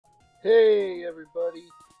Hey everybody!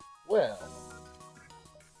 Well,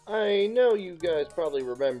 I know you guys probably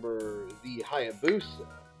remember the Hayabusa,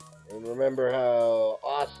 and remember how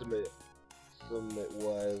awesome it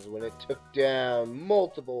was when it took down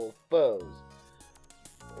multiple foes.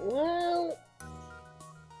 Well,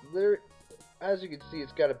 as you can see,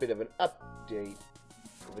 it's got a bit of an update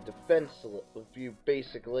with a defense, with a few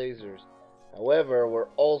basic lasers. However, we're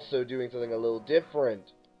also doing something a little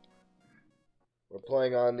different.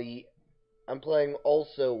 I'm playing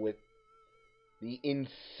also with the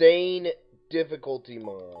insane difficulty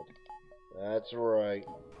mod. That's right.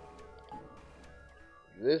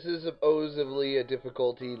 This is supposedly a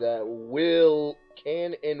difficulty that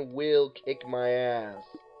can and will kick my ass.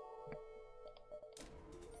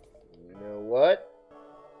 You know what?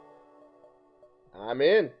 I'm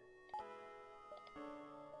in.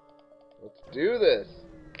 Let's do this.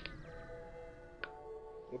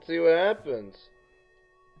 Let's see what happens.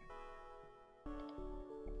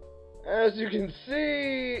 As you can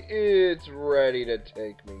see, it's ready to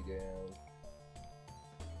take me down.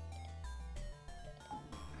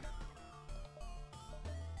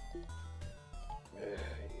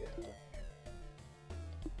 Yeah.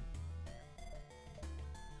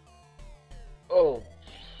 Oh.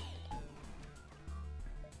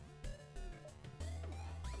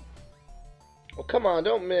 Oh, come on,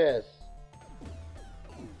 don't miss.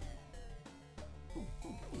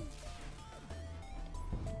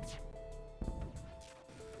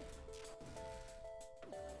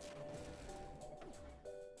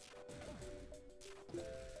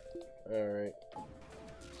 Alright.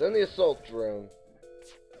 Send the assault drone.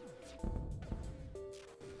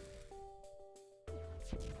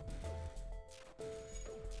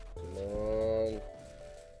 Come on.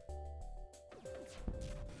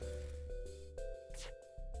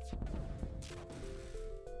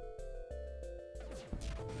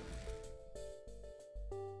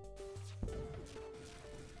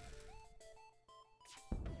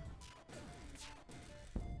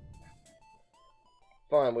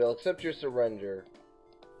 Fine, we'll accept your surrender.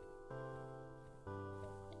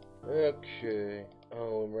 Okay.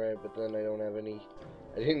 Oh, right, but then I don't have any...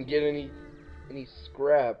 I didn't get any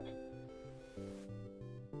scrap.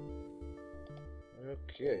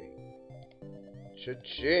 Okay.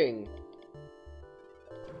 Cha-ching.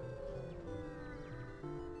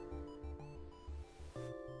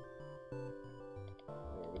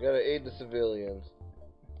 We gotta aid the civilians.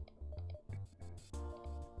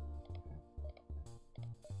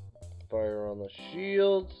 Fire on the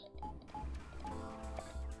shields.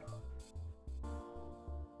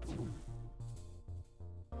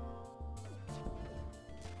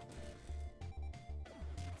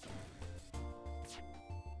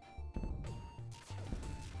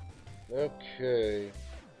 Okay.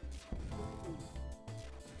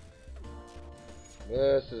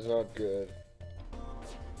 This is not good.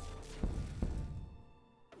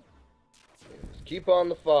 Just keep on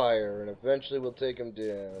the fire, and eventually we'll take him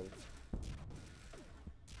down.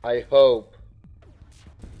 I hope.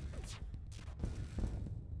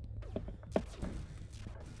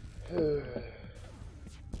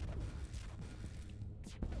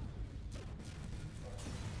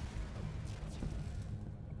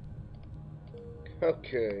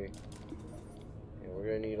 Okay. Yeah, we're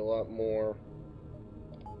gonna need a lot more.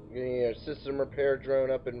 We're gonna need a system repair drone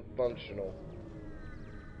up and functional.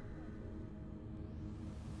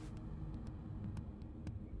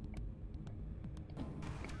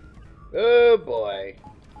 Oh boy.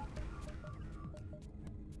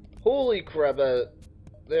 Holy crap,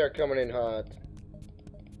 they are coming in hot.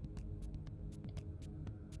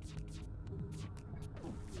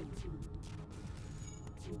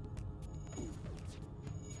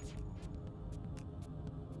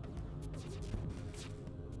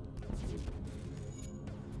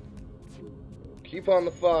 Keep on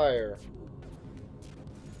the fire.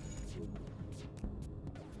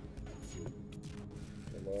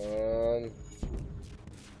 Come on.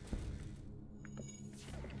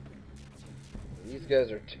 These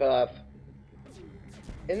guys are tough.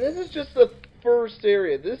 And this is just the first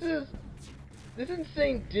area. This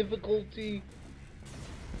insane difficulty.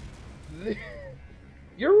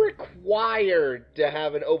 You're required to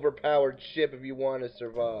have an overpowered ship if you want to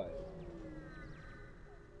survive.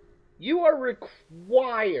 You are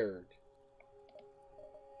required.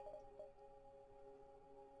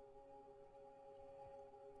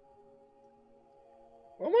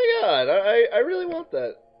 Oh my god, I really want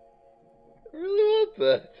that. I really want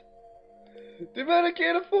that. Too bad I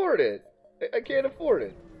can't afford it. I can't afford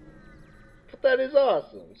it. But that is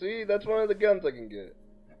awesome. See, that's one of the guns I can get.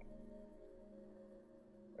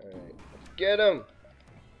 Alright, let's get him.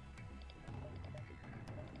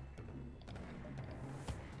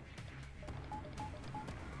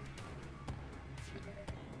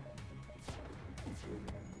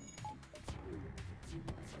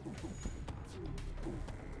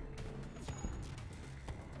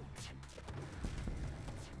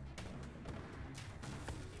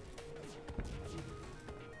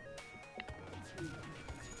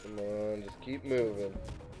 on, just keep moving.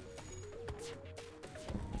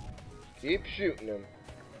 Keep shooting him.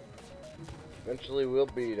 Eventually we'll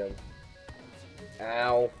beat him.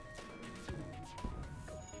 Ow.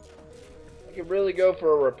 I could really go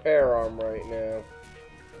for a repair arm right now.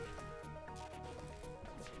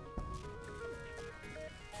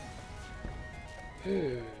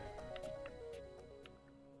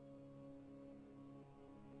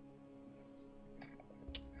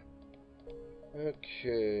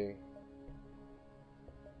 Okay.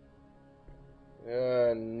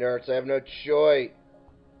 Nerds, I have no choice.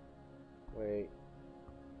 Wait.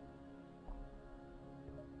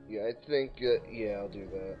 Yeah, I think, yeah, I'll do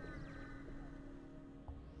that.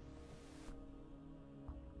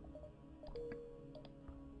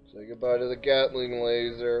 Say goodbye to the Gatling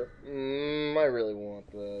laser. I really want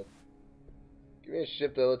that. Give me a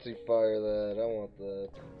ship that lets me fire that. I want that.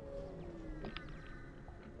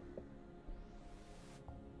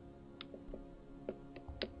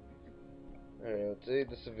 Alright, let's aid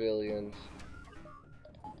the civilians.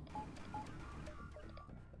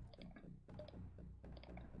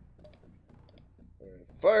 Alright,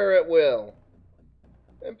 fire at will.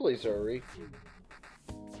 And please hurry.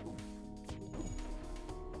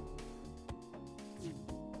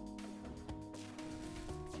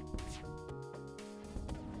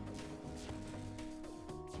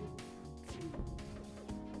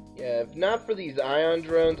 Yeah, if not for these ion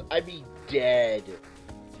drones, I'd be dead.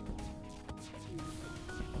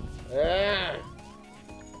 Ah!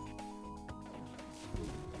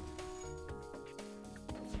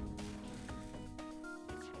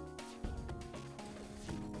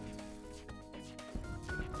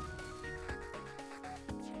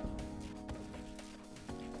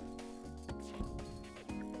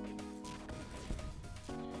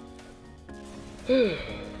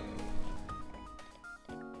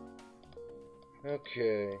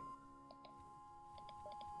 Okay.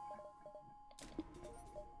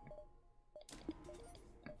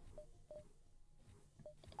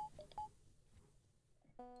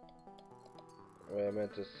 Wait, I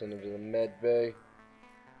meant to send him to the med bay.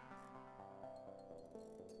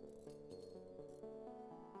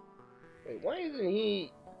 Wait, why isn't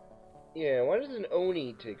he... Yeah, why doesn't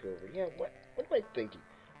Oni take over? Yeah, what am I thinking?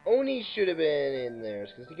 Oni should have been in there,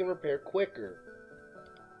 because he can repair quicker.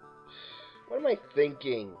 What am I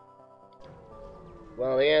thinking?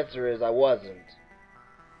 Well, the answer is I wasn't.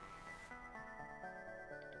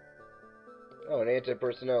 Oh, an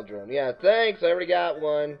anti-personnel drone. Yeah, thanks, I already got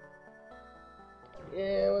one.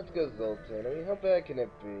 Yeah, let's go Zoltan. I mean, how bad can it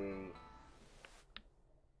be?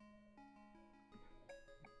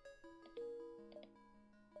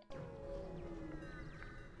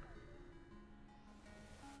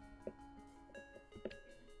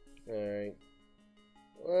 Alright.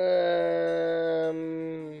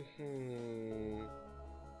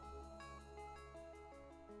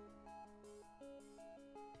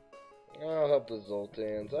 I'll help the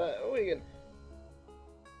Zoltans. We can...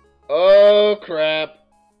 Oh, crap.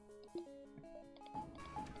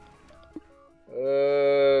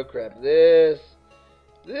 Oh, crap. This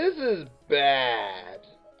is bad.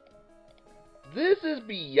 This is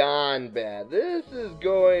beyond bad. This is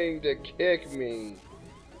going to kick me.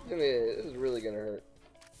 This is really gonna hurt.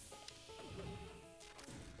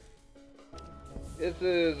 This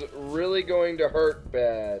is really going to hurt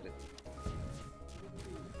bad.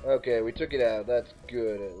 Okay, we took it out. That's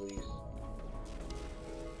good, at least.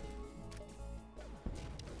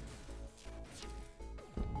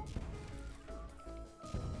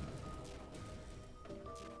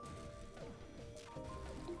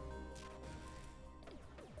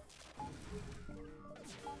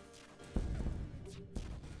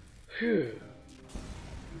 Phew.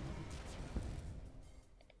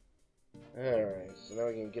 Alright, so now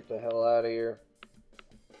we can get the hell out of here.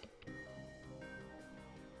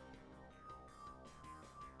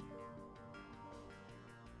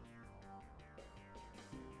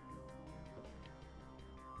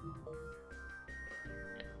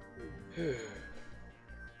 Phew.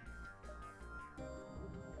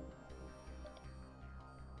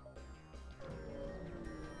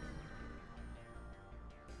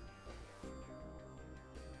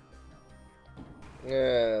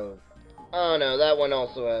 Oh. Oh no, that one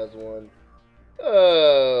also has one.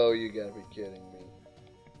 Oh, you gotta be kidding me.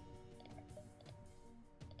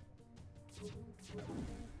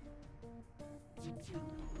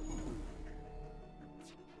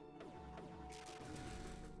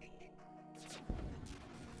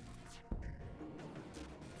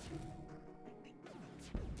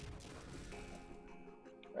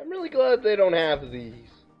 I'm really glad they don't have these.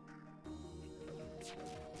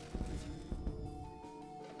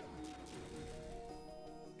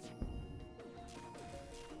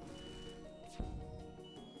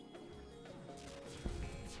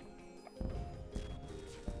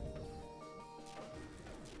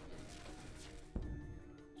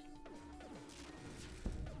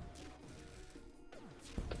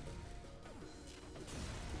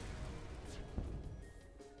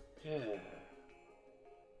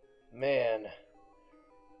 Man,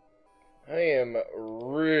 I am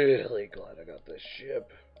really glad I got this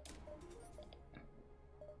ship.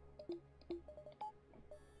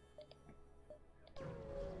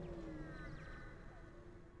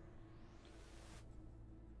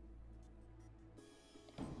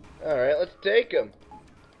 Alright, let's take him.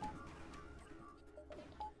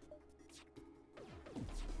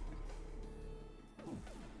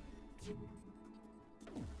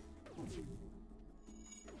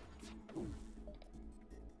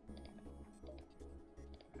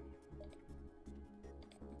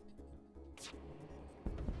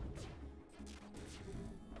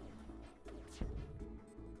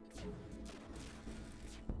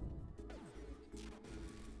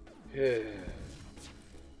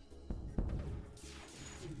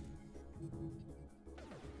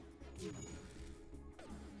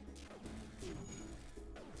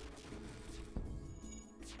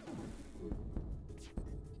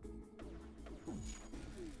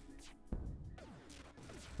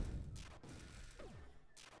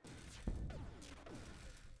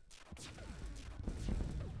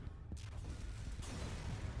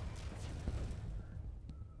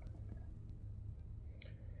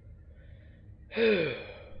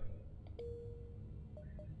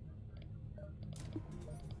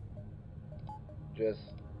 Just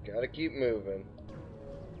gotta keep moving.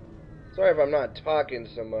 Sorry if I'm not talking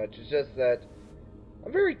so much. It's just that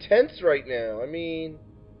I'm very tense right now. I mean,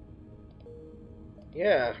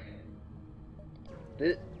 yeah.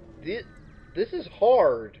 This is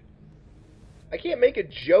hard. I can't make a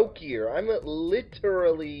joke here. I'm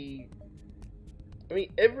literally... I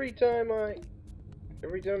mean, every time I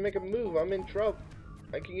make a move, I'm in trouble.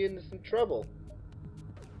 I can get into some trouble.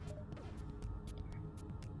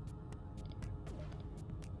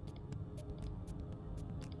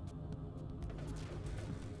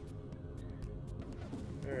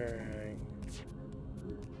 Alright.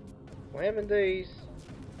 Why haven't they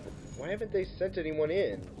sent anyone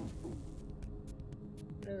in?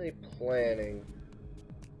 What are they planning?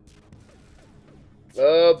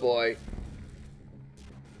 Oh boy.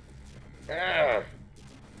 Ah!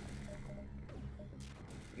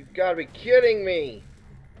 You've got to be kidding me!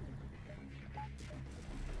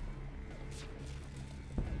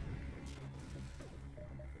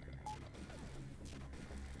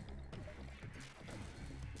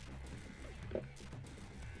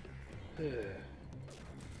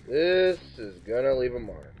 This is gonna leave a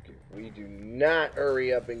mark if we do not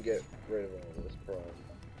hurry up and get rid of all this problem.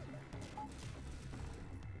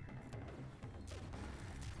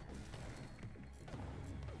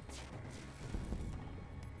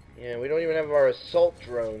 Yeah, we don't even have our assault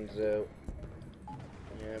drones out.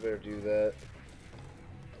 Yeah, I better do that.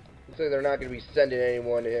 Looks like they're not going to be sending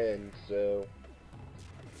anyone in, so...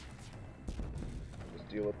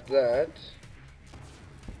 let's deal with that.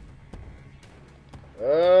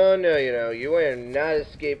 Oh, no, you are not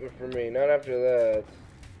escaping from me. Not after that.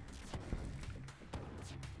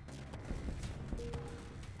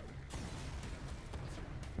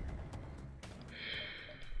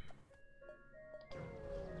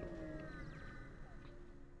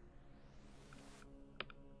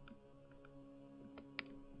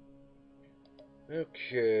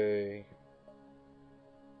 Okay.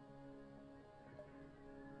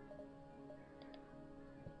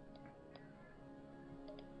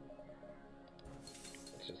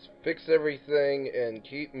 Let's just fix everything and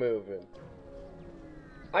keep moving.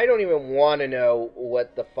 I don't even want to know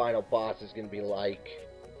what the final boss is going to be like.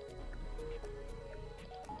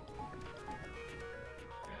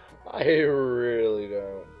 I really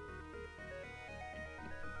don't.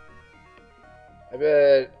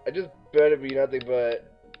 I just bet it'd be nothing but,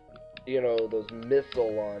 those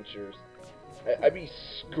missile launchers. I'd be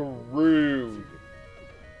screwed.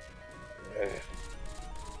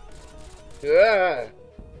 Ah,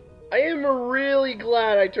 I am really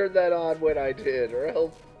glad I turned that on when I did, or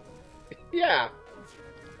else, yeah,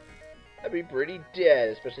 I'd be pretty dead,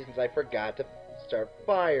 especially since I forgot to start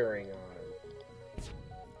firing on him.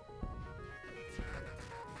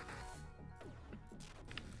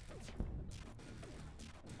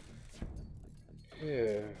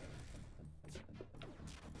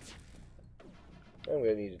 I'm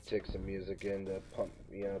gonna need to take some music in to pump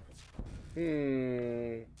me up.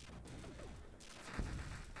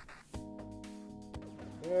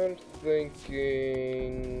 I'm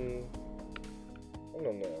thinking... I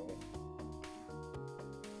don't know.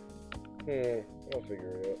 I'll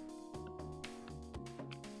figure it out.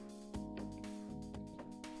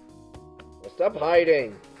 Well, stop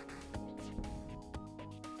hiding!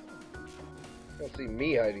 I don't see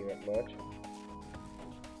me hiding that much.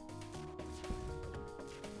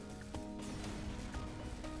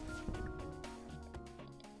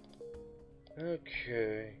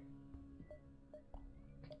 Okay.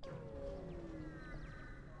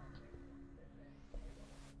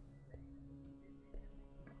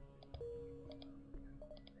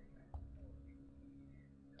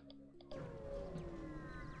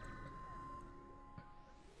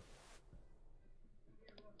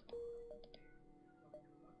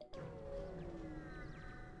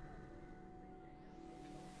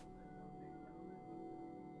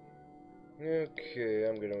 Okay,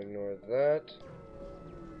 I'm gonna ignore that.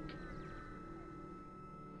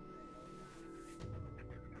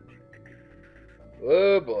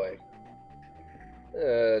 Oh boy.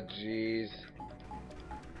 Jeez.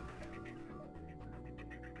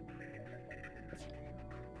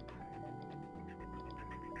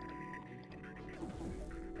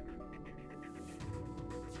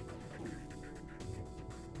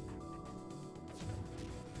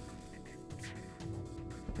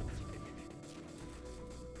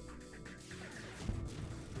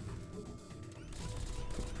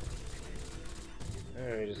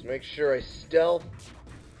 Alright, just make sure I stealth.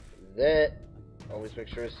 That. Always make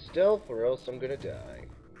sure I stealth, or else I'm gonna die.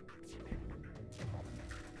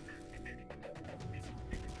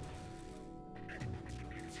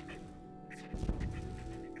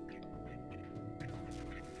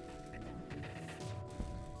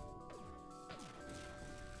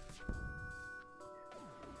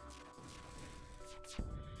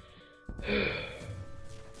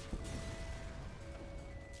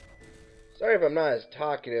 Sorry if I'm not as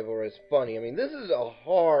talkative or as funny. I mean, this is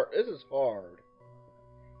hard.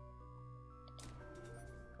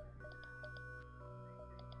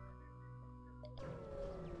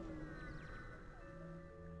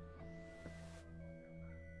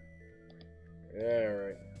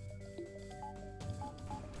 Alright.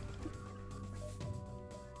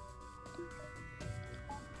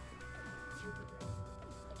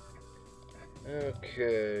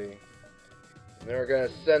 Okay. They're gonna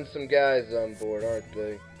send some guys on board, aren't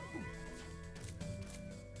they?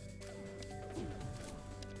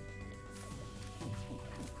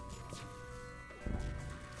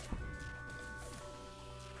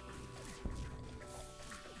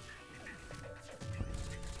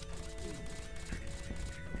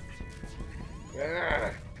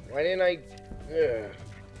 Ah, why didn't I? Ugh.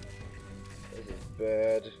 This is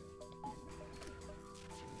bad.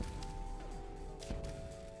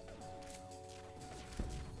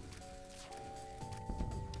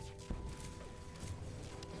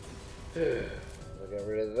 I got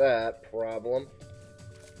rid of that problem.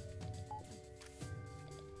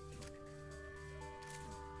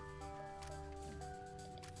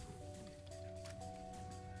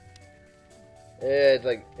 It's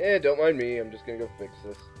like, don't mind me, I'm just gonna go fix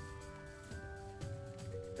this.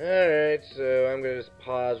 Alright, so I'm gonna just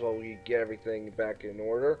pause while we get everything back in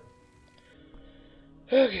order.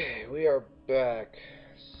 Okay, we are back.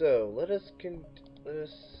 So, let us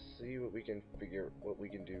see what we can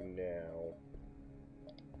do now.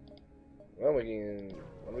 Well, why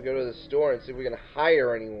don't we go to the store and see if we can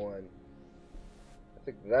hire anyone. I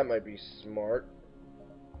think that might be smart.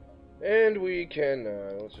 And we can,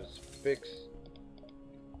 let's just fix.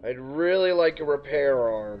 I'd really like a repair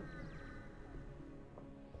arm.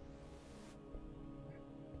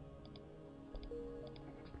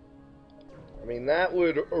 I mean, that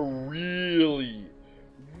would really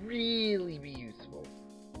be useful.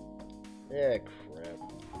 Ah, crap.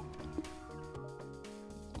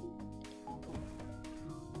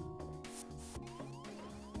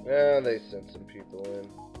 Oh, they sent some people in.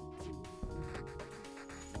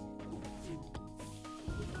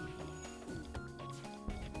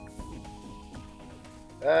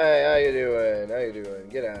 Hi, how you doing? How you doing?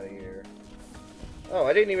 Get out of here. Oh,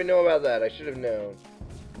 I didn't even know about that. I should have known.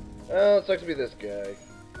 Well, it sucks to be this guy.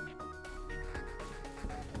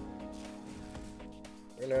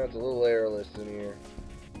 You know, it's a little airless in here.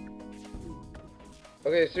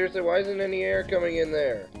 Okay, seriously, why isn't any air coming in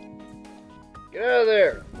there? Get out of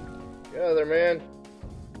there! Get out of there, man.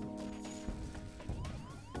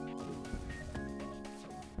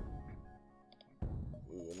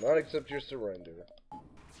 We will not accept your surrender.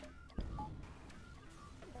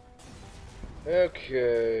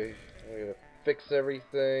 Okay, I gotta fix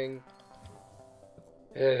everything.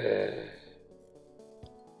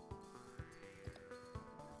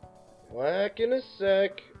 Whack in a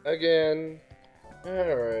sec again.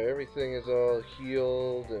 Alright, everything is all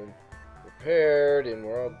healed and repaired, and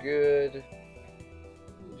we're all good.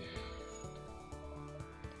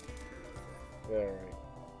 Alright.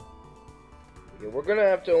 Yeah, we're gonna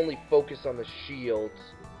have to only focus on the shields.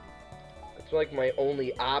 That's like my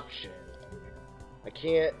only option. I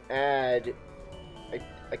can't add...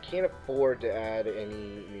 I can't afford to add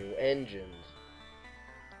any new engines.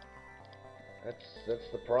 That's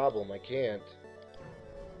the problem. I can't.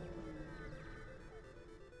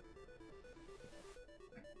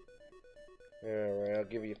 Alright, I'll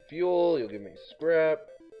give you fuel, you'll give me scrap.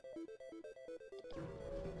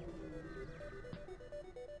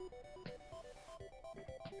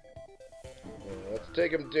 Let's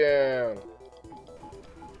take him down.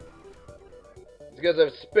 These guys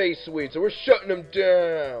have space suites, so we're shutting them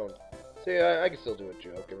down. See, I can still do a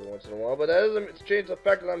joke every once in a while, but that doesn't change the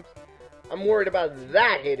fact that I'm worried about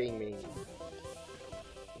that hitting me.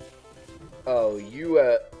 Oh,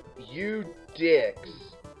 you dicks.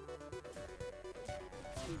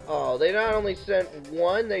 Oh, they not only sent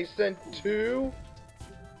one, they sent two?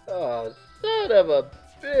 Oh, son of a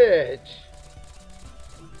bitch.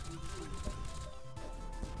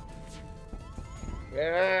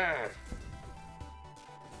 Ah.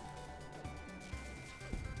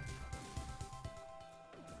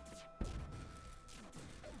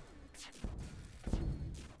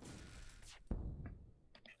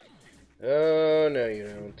 Oh, no you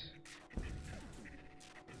don't.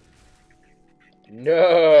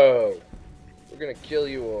 No! We're gonna kill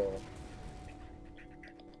you all.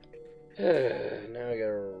 Now we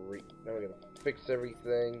gotta fix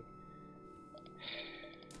everything.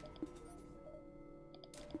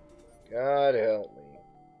 God help me.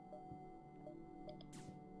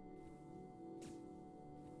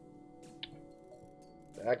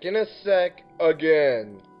 Back in a sec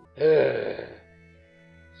again.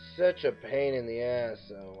 Such a pain in the ass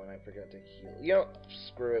though when I forgot to heal. You know,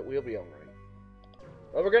 screw it, we'll be alright.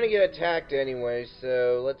 Well, we're gonna get attacked anyway,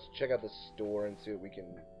 so let's check out the store and see what we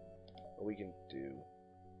can do.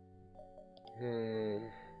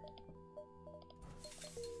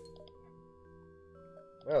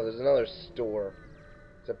 Oh, there's another store.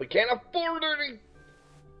 Except we can't afford any.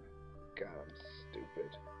 God, I'm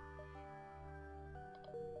stupid.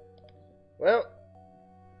 Well,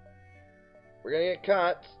 we're gonna get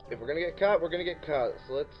caught. If we're gonna get caught, we're gonna get caught.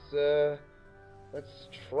 So let's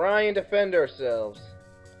try and defend ourselves.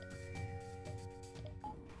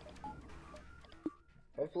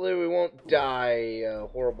 Hopefully we won't die a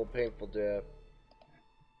horrible, painful death.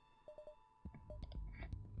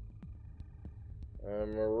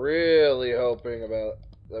 I'm really hoping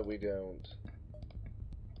that we don't.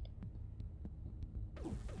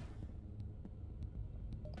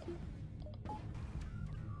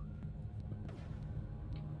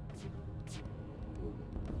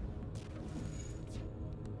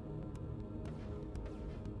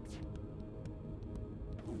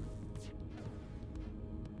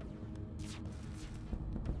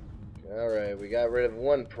 Alright, we got rid of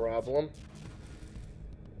one problem.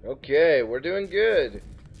 Okay, we're doing good.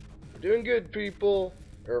 We're doing good, people.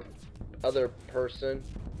 Or other person.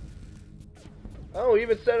 Oh,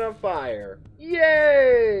 even set it on fire.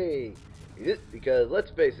 Yay! Because,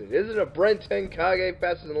 let's face it, isn't a Bren Tenkage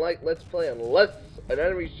faster than light Let's Play unless an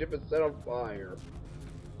enemy ship is set on fire?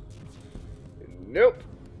 Nope.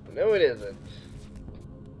 No, it isn't.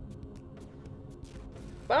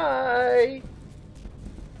 Bye!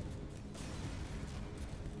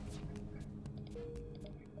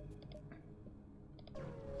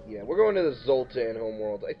 Yeah, we're going to the Zoltan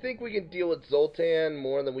homeworld. I think we can deal with Zoltan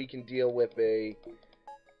more than we can deal with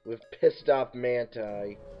pissed off Manti.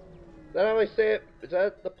 Is that how I say it? Is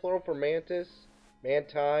that the plural for mantis?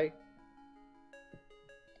 Manti?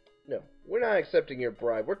 No, we're not accepting your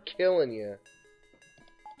bribe. We're killing you.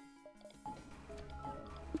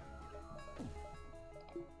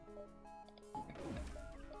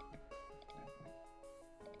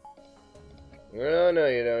 No,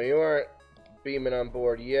 you don't. You aren't beaming on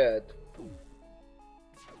board yet.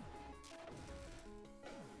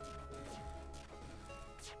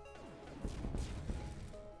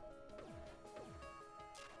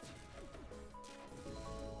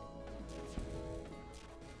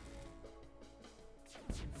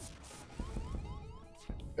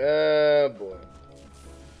 Oh boy.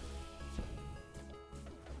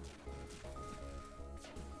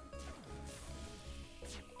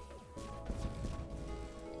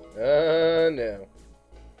 No.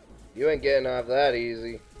 You ain't getting off that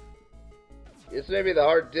easy. This may be the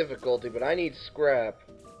hard difficulty, but I need scrap.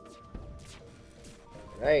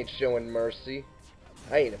 I ain't showing mercy.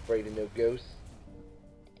 I ain't afraid of no ghosts.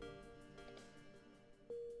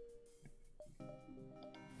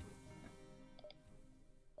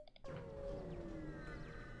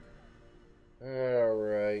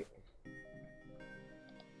 Alright.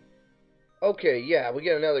 Okay, yeah, we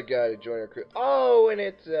get another guy to join our crew. Oh, and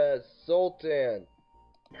it's Sultan.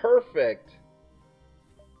 Perfect.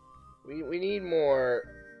 We need more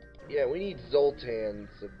Yeah, we need Zoltans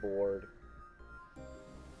aboard.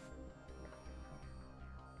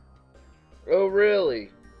 Oh, really?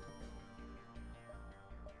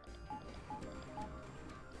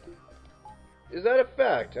 Is that a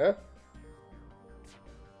fact, huh?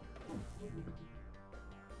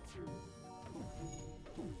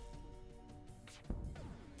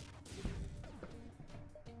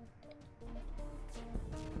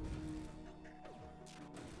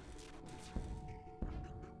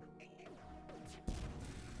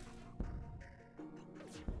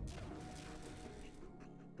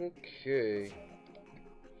 Okay.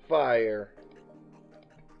 Fire.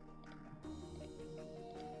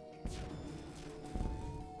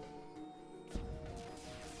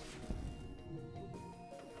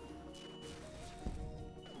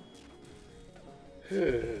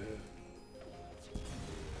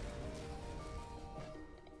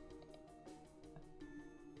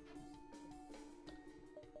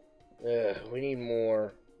 We need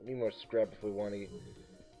more. We need more scrap if we want to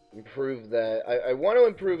improve that. I want to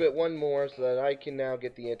improve it one more so that I can now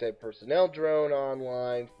get the anti-personnel drone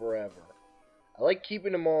online forever. I like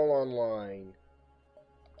keeping them all online.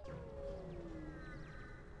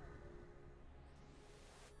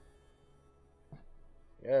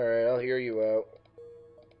 Alright, I'll hear you out.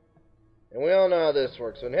 And we all know how this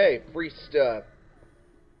works. And hey, free stuff.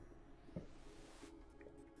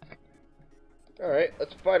 Alright,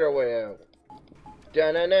 let's fight our way out.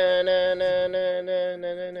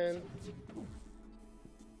 Da-na-na-na-na-na-na-na-na-na.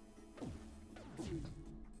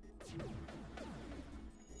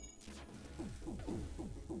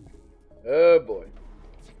 Oh boy.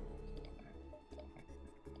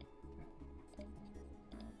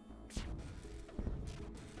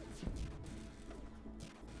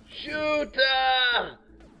 Shooter!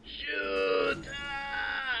 Shooter!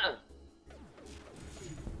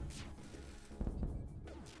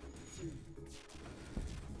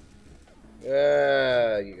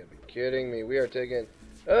 Ah, you gotta be kidding me. We are taking...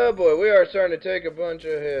 Oh boy, we are starting to take a bunch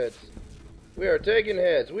of hits. We are taking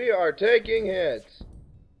hits. We are taking hits.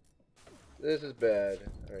 This is bad.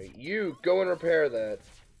 Alright, you go and repair that.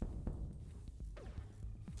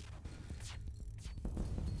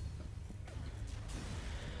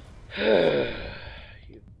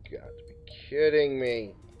 You've got to be kidding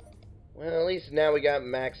me. Well, at least now we got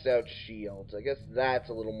maxed out shields. I guess that's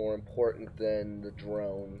a little more important than the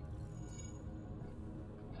drone.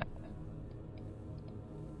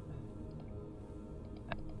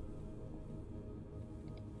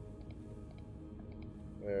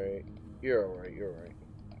 Alright. You're alright, you're alright.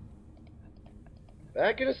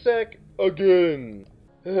 Back in a sec. Again.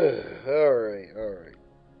 Alright, alright.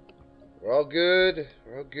 We're all good.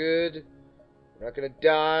 We're all good. We're not gonna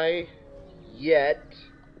die. Yet.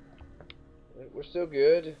 We're still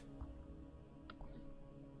good.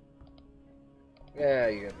 Yeah,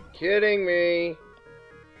 you gotta be kidding me.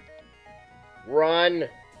 Run.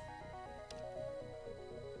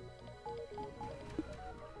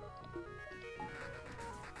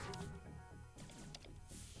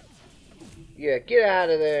 Yeah, get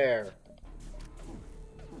out of there.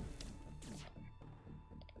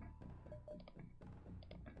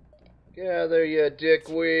 Get out of there, you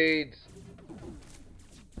dickweeds.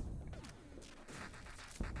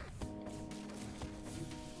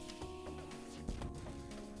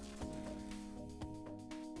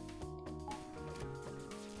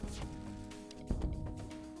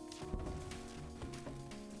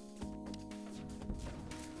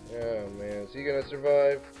 Oh man, is he gonna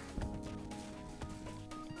survive?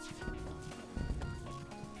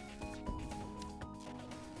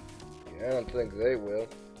 Yeah, I don't think they will.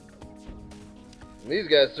 And these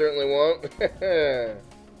guys certainly won't.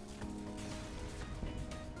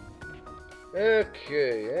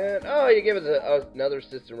 Okay, and oh, you give us another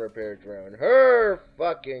system repair drone. Her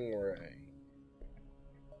fucking right.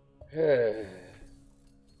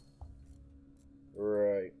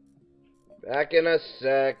 Right. Back in a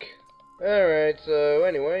sec. Alright, so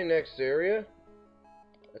anyway, next area.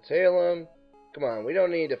 Let's hail him. Come on, we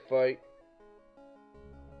don't need to fight.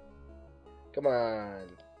 Come on.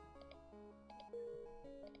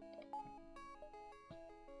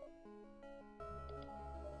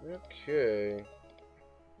 Okay.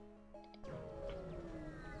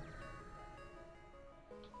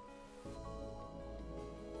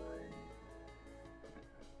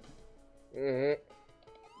 Mm-hmm.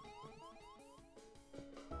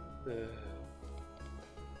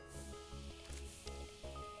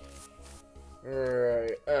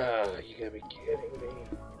 Alright. Ah, you gotta be kidding me.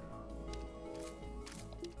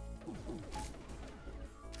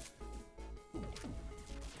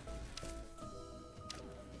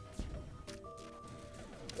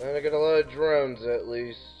 And I got a lot of drones, at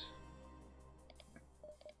least.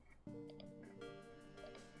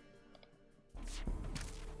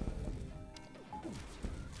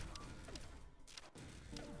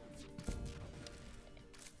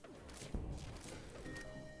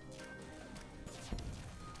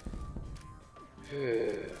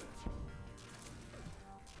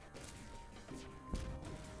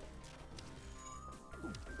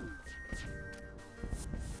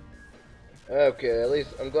 Okay, at least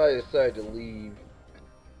I'm glad I decided to leave.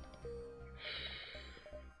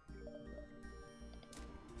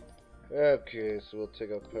 Okay, so we'll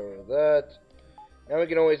take out power of that. Now we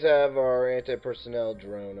can always have our anti-personnel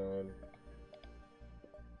drone on.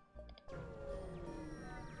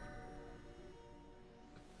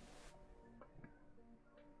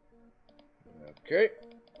 Okay.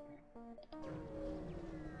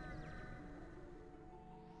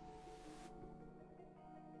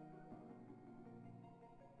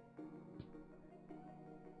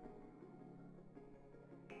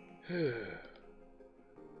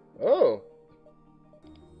 Oh.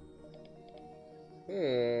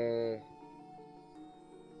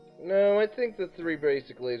 No, I think the 3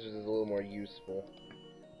 basic lasers is a little more useful.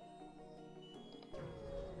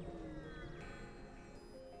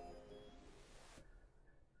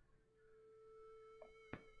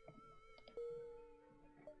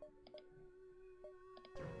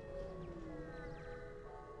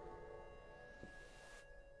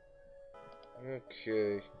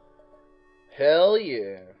 Okay. Hell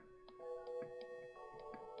yeah.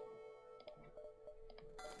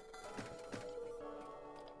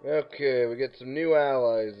 Okay, we get some new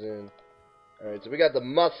allies in. Alright, so we got the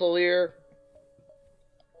muscle here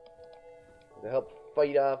to help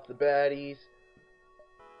fight off the baddies.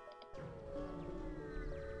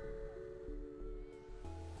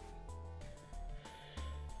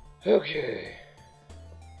 Okay.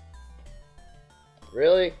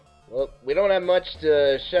 Really? Well, we don't have much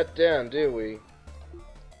to shut down, do we?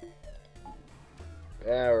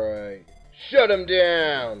 Alright. Shut them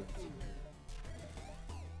down!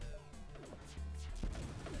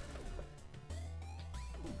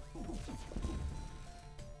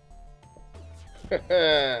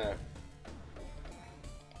 Haha.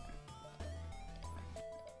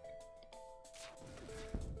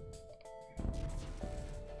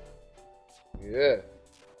 Yeah.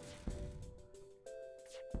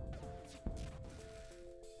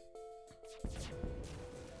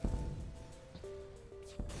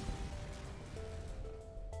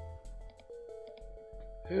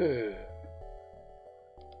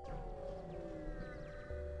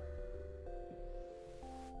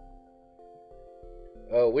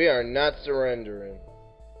 Oh, we are not surrendering.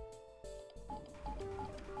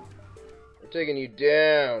 We're taking you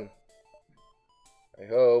down. I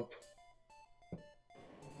hope.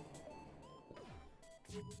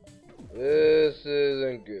 This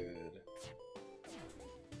isn't good.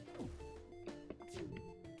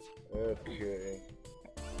 Okay.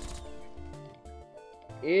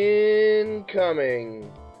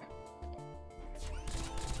 Incoming.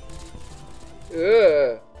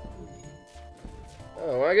 Ugh.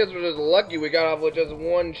 Oh, well, I guess we're just lucky we got off with just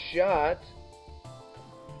one shot.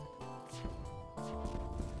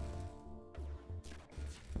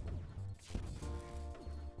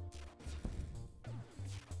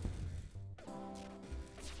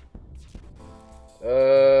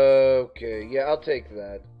 Okay, yeah, I'll take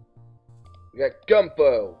that. We got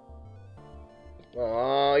Gumpo.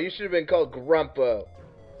 Aw, you should have been called Grumpo.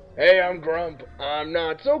 Hey, I'm Grump. I'm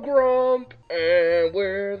not so Grump. And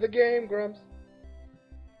we're the Game Grumps.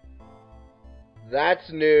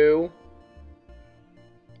 That's new.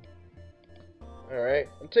 Alright,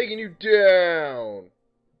 I'm taking you down.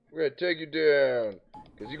 We're gonna take you down.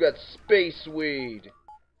 Because you got space weed.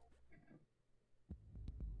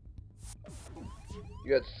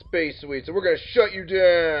 You got space weed, so we're gonna shut you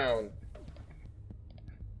down.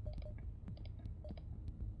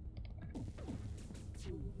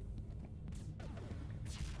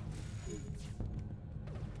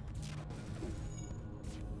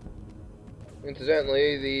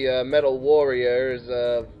 Incidentally, the Metal Warriors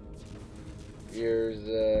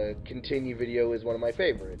year's continue video is one of my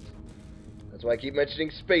favorites. That's why I keep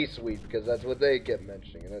mentioning space weed, because that's what they kept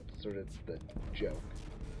mentioning, and that's sort of the joke.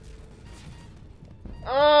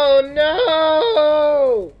 Oh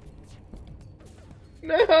no!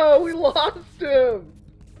 No, we lost him!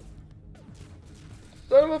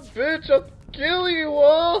 Son of a bitch, I'll kill you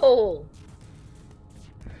all!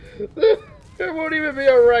 There won't even be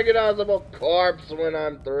a recognizable corpse when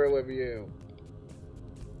I'm through with you.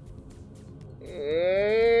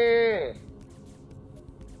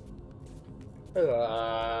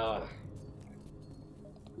 Ah.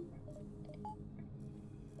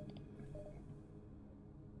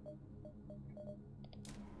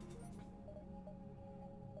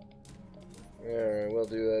 Alright, we'll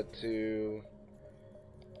do that too.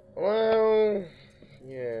 Well,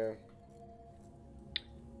 yeah.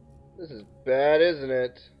 This is bad, isn't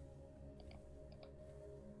it?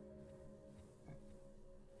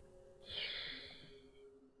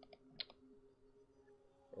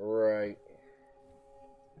 Right.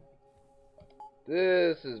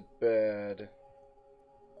 This is bad.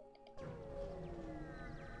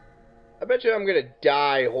 I bet you I'm gonna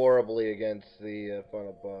die horribly against the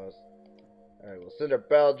final boss. Alright, we'll send our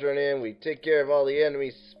Baldron in. We take care of all the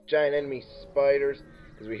enemies, giant enemy spiders,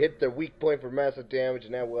 because we hit their weak point for massive damage,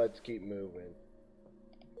 and now let's keep moving.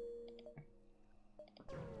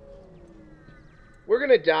 We're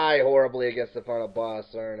gonna die horribly against the final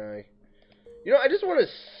boss, aren't I? You know, I just want to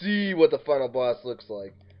see what the final boss looks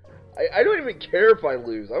like. I don't even care if I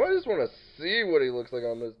lose. I just want to see what he looks like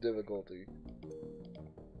on this difficulty.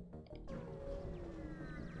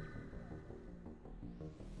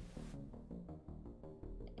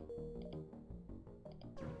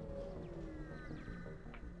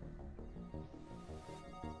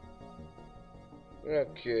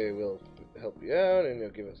 Okay, we'll help you out, and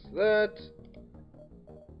you'll give us that.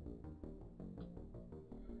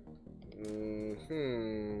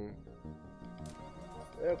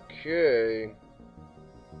 Okay.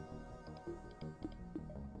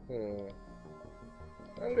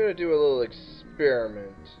 I'm gonna do a little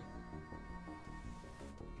experiment.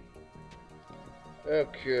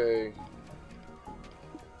 Okay.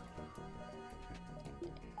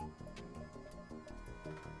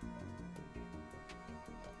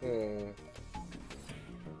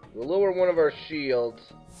 We'll lower one of our shields.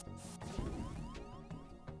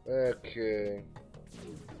 Okay.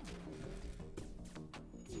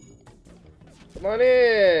 Come on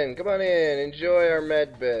in! Come on in! Enjoy our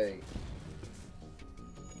med bay.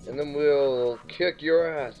 And then we'll kick your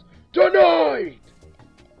ass tonight!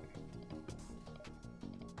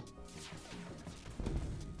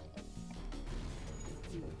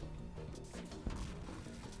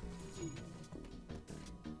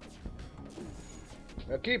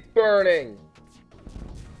 Now keep burning!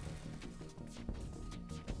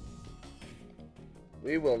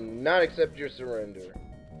 We will not accept your surrender.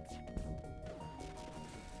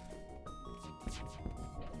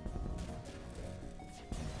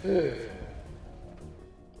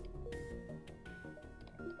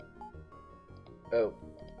 Oh.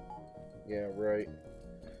 Yeah, right.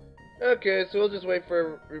 Okay, so we'll just wait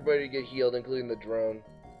for everybody to get healed, including the drone.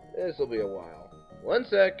 This will be a while. One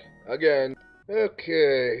sec. Again.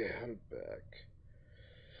 Okay, I'm back.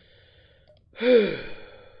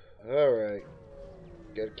 Alright.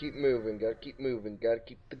 Gotta keep moving, gotta keep moving, gotta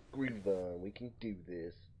keep the groove on. We can do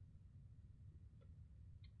this.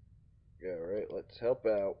 Alright, let's help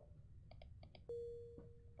out.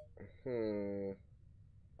 Come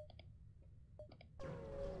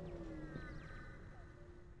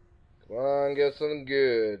on, get something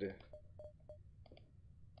good.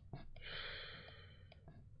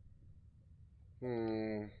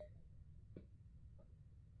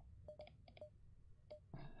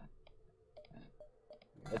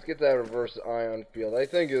 Let's get that reverse ion field. I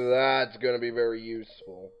think that's going to be very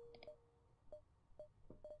useful.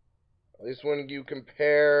 At least when you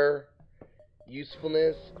compare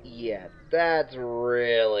usefulness, yeah, that's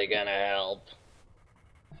really going to help.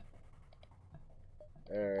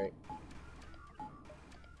 Alright.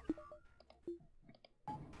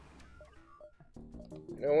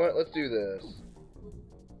 You know what? Let's do this.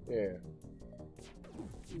 Yeah.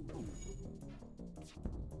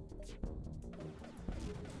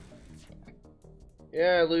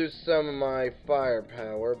 Yeah, I lose some of my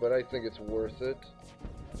firepower, but I think it's worth it.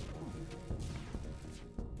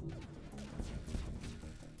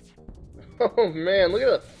 Oh man, look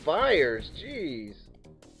at the fires, jeez.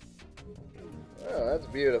 Oh, that's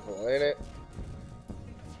beautiful, ain't it?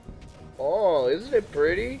 Oh, isn't it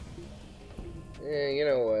pretty? Yeah, you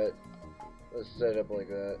know what? Let's set it up like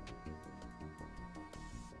that.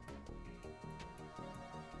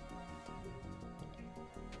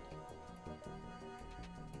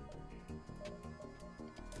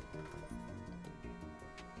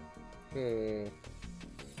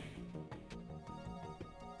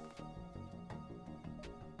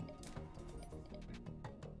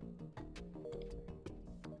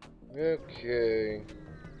 Okay.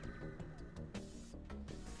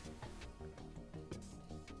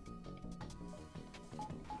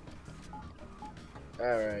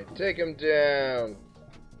 Alright, take him down.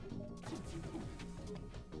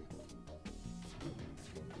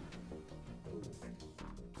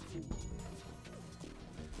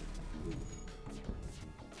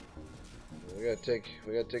 We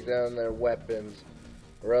gotta take down their weapons.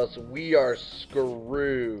 or else we are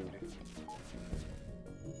screwed.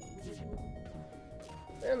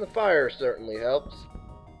 And the fire certainly helps.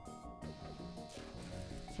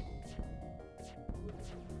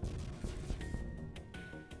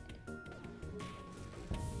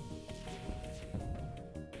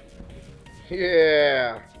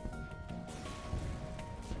 Yeah.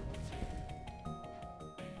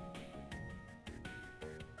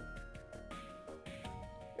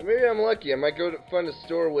 Maybe I'm lucky. I might go to find a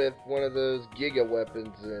store with one of those Giga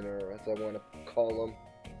weapons in, or as I want to call them.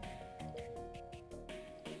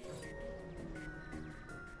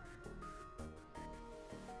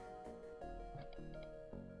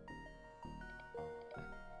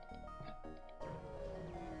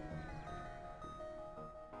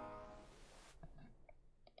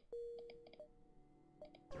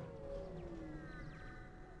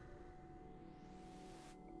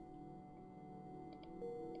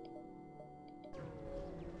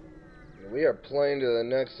 We are playing to the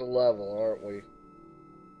next level, aren't we?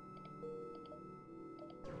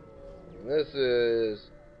 And this is...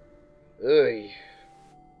 Ugh.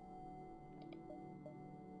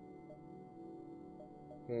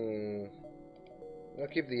 I'll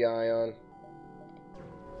keep the eye on.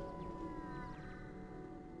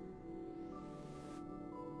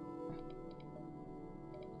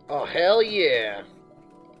 Oh, hell yeah!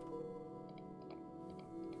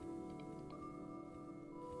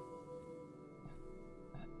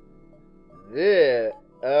 This...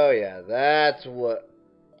 Oh yeah, that's what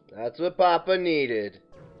Papa needed.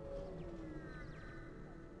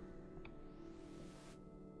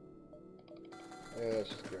 Let's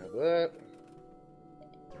just grab that.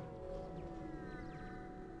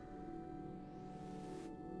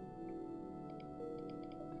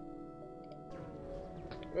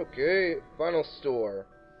 Okay, final store.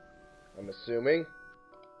 I'm assuming.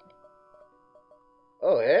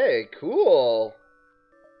 Oh, hey, cool.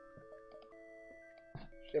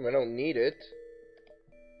 Shame I don't need it.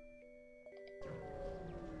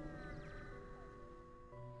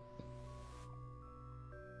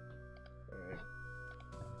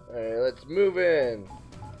 Alright, let's move in.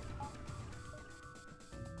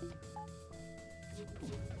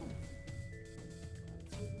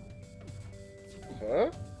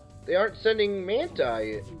 Huh? They aren't sending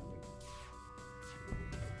Manti.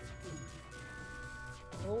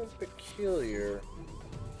 Oh, peculiar.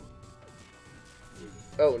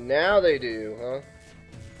 Oh, now they do, huh?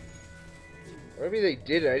 Or maybe they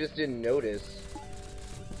didn't, I just didn't notice.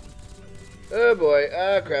 Oh boy,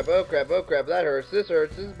 oh crap, oh crap, oh crap, that hurts, this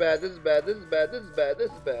hurts, this is bad, this is bad, this is bad, this is bad,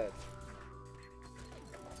 this is bad.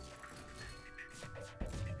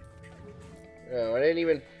 No, I didn't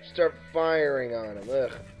even start firing on him,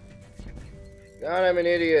 ugh. God, I'm an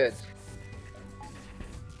idiot.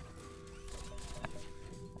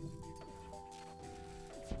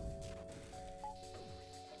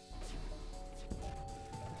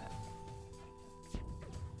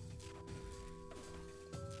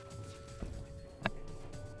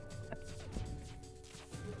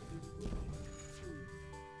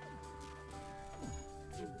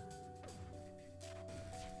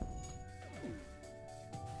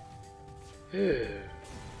 It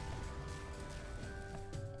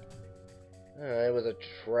was a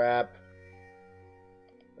trap.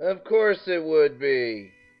 Of course it would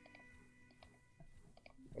be.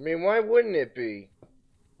 I mean, why wouldn't it be?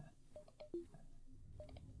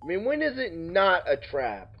 I mean, when is it not a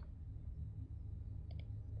trap?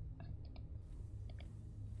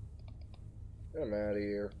 I'm out of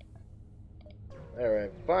here.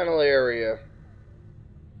 Alright, final area.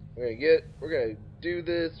 We're gonna do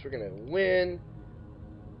this, we're gonna win.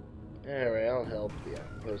 Alright, I'll help the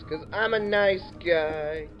outpost, because I'm a nice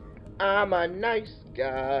guy. I'm a nice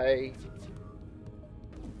guy.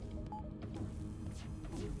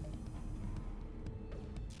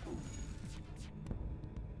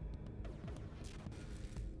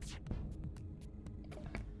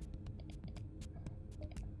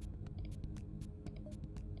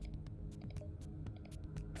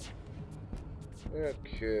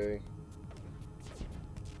 Okay.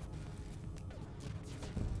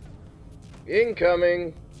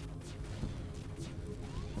 Incoming.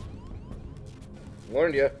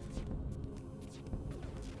 Warned ya.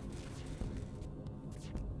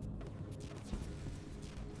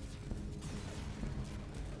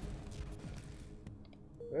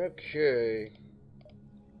 Okay.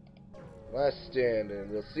 Last stand-in.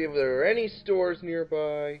 We'll see if there are any stores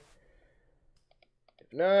nearby.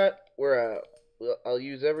 If not, we're out. I'll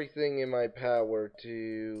use everything in my power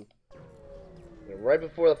to... right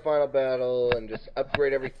before the final battle and just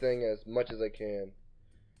upgrade everything as much as I can.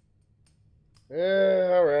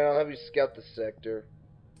 Alright, I'll have you scout the sector.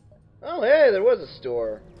 Oh, hey, there was a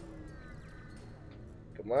store.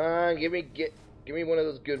 Come on, give me one of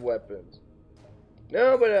those good weapons.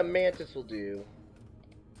 No, but a mantis will do.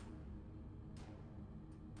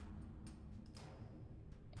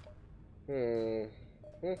 Hmm.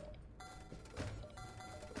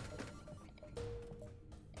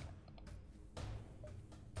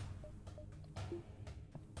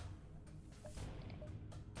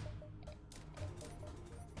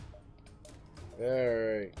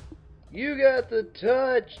 Alright. You got the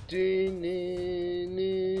touch.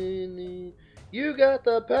 You got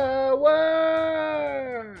the power.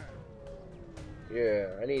 Yeah,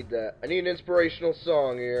 I need that. I need an inspirational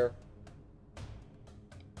song here.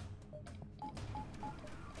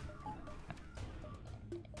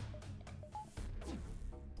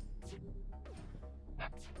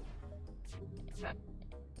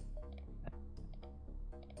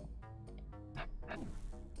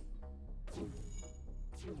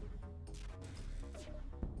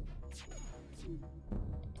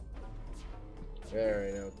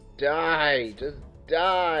 Alright, now die! Just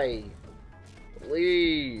die!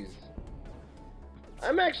 Please!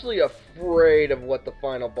 I'm actually afraid of what the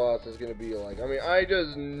final boss is going to be like. I mean, I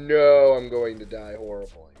just know I'm going to die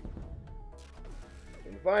horribly.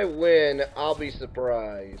 And if I win, I'll be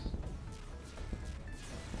surprised.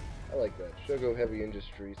 I like that. Shogo Heavy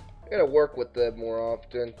Industries. I gotta work with them more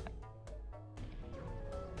often.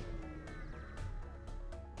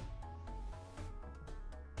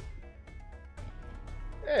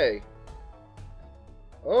 Hey.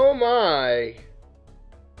 Oh my.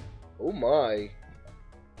 Oh my.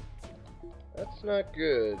 That's not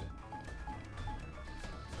good.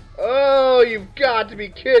 Oh, you've got to be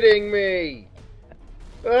kidding me.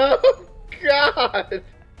 Oh, God.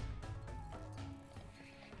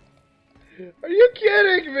 Are you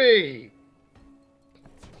kidding me?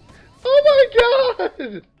 Oh my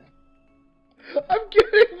God. I'm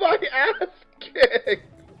getting my ass kicked.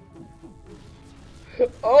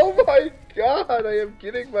 Oh my God, I am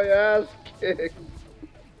getting my ass kicked.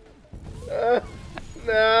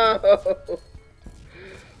 No.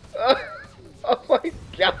 Oh my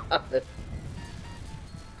God.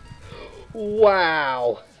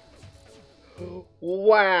 Wow.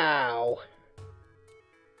 Wow.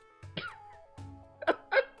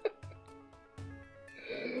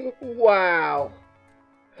 Wow.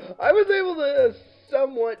 I was able to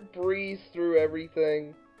somewhat breeze through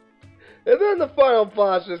everything. And then the final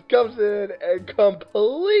boss just comes in and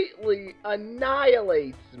completely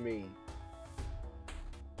annihilates me.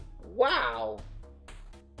 Wow.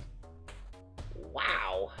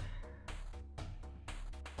 Wow.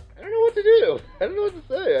 I don't know what to do. I don't know what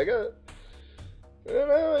to say. I don't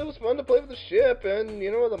know, it was fun to play with the ship, and,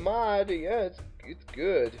 you know, the mod, yeah, it's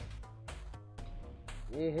good.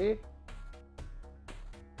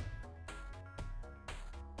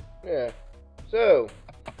 Yeah. So,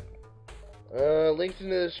 links in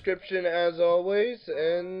the description as always,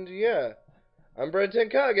 and yeah. I'm Bren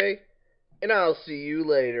Tenkage, and I'll see you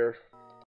later.